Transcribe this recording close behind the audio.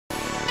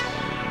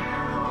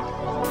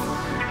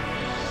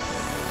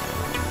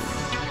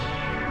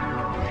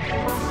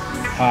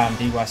Hi, I'm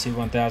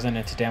DYC1000,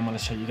 and today I'm going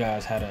to show you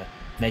guys how to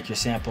make your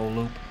sample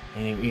loop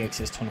in your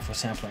EXS24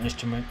 sampler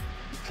instrument.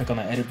 Click on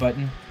the edit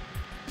button,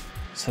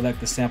 select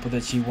the sample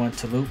that you want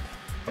to loop.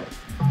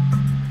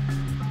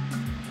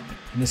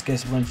 In this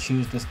case, we're going to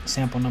choose the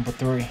sample number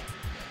 3,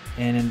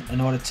 and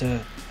in order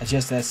to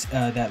adjust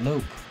that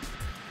loop,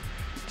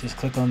 just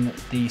click on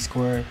the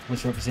square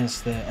which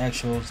represents the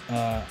actual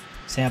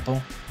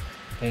sample.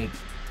 It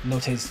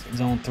notates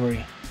zone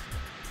 3.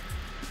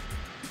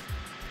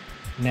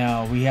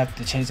 Now we have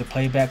to change the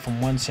playback from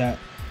one shot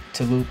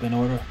to loop in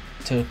order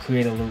to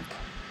create a loop.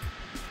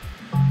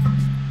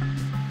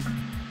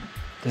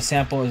 The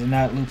sample is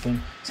not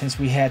looping. Since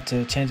we had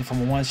to change it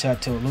from a one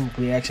shot to a loop,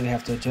 we actually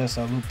have to adjust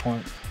our loop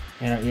point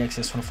in our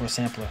EXS24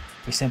 sampler.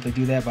 We simply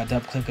do that by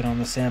double clicking on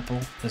the sample,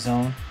 the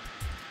zone.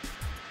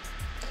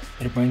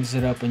 It brings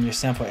it up in your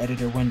sample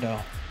editor window.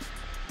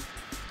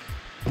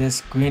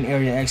 This green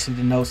area actually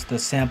denotes the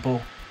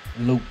sample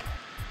loop.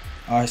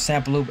 Our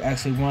sample loop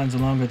actually runs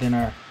longer than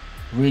our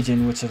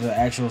region, which is the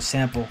actual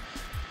sample,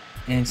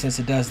 and since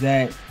it does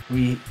that,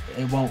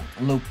 it won't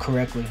loop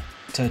correctly.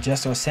 To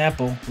adjust our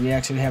sample, we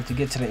actually have to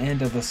get to the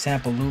end of the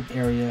sample loop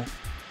area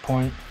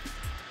point,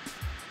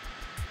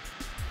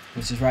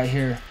 which is right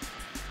here.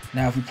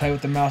 Now if we play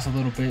with the mouse a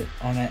little bit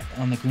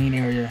on the green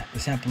area, the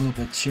sample loop,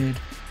 it should,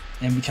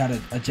 and we try to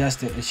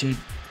adjust it, it should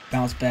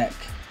bounce back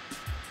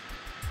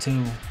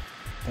to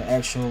the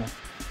actual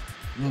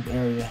loop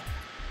area.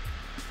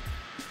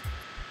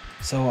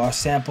 So our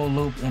sample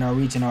loop and our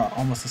region are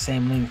almost the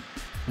same length.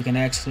 We can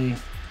actually,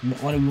 we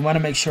want to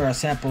make sure our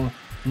sample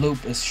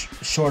loop is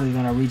shorter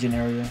than our region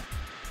area,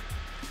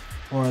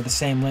 or the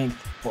same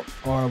length,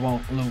 or it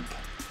won't loop.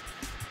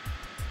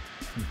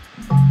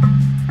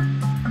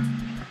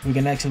 We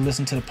can actually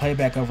listen to the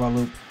playback of our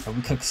loop. If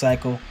we click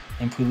cycle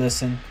and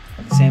pre-listen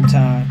at the same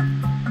time.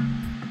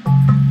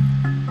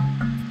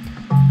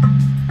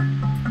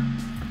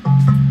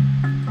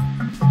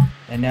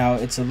 And now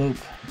it's a loop.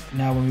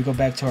 Now when we go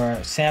back to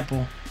our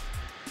sample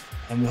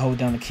and we hold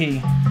down the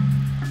key,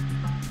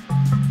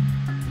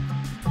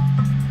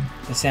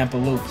 the sample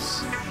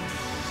loops.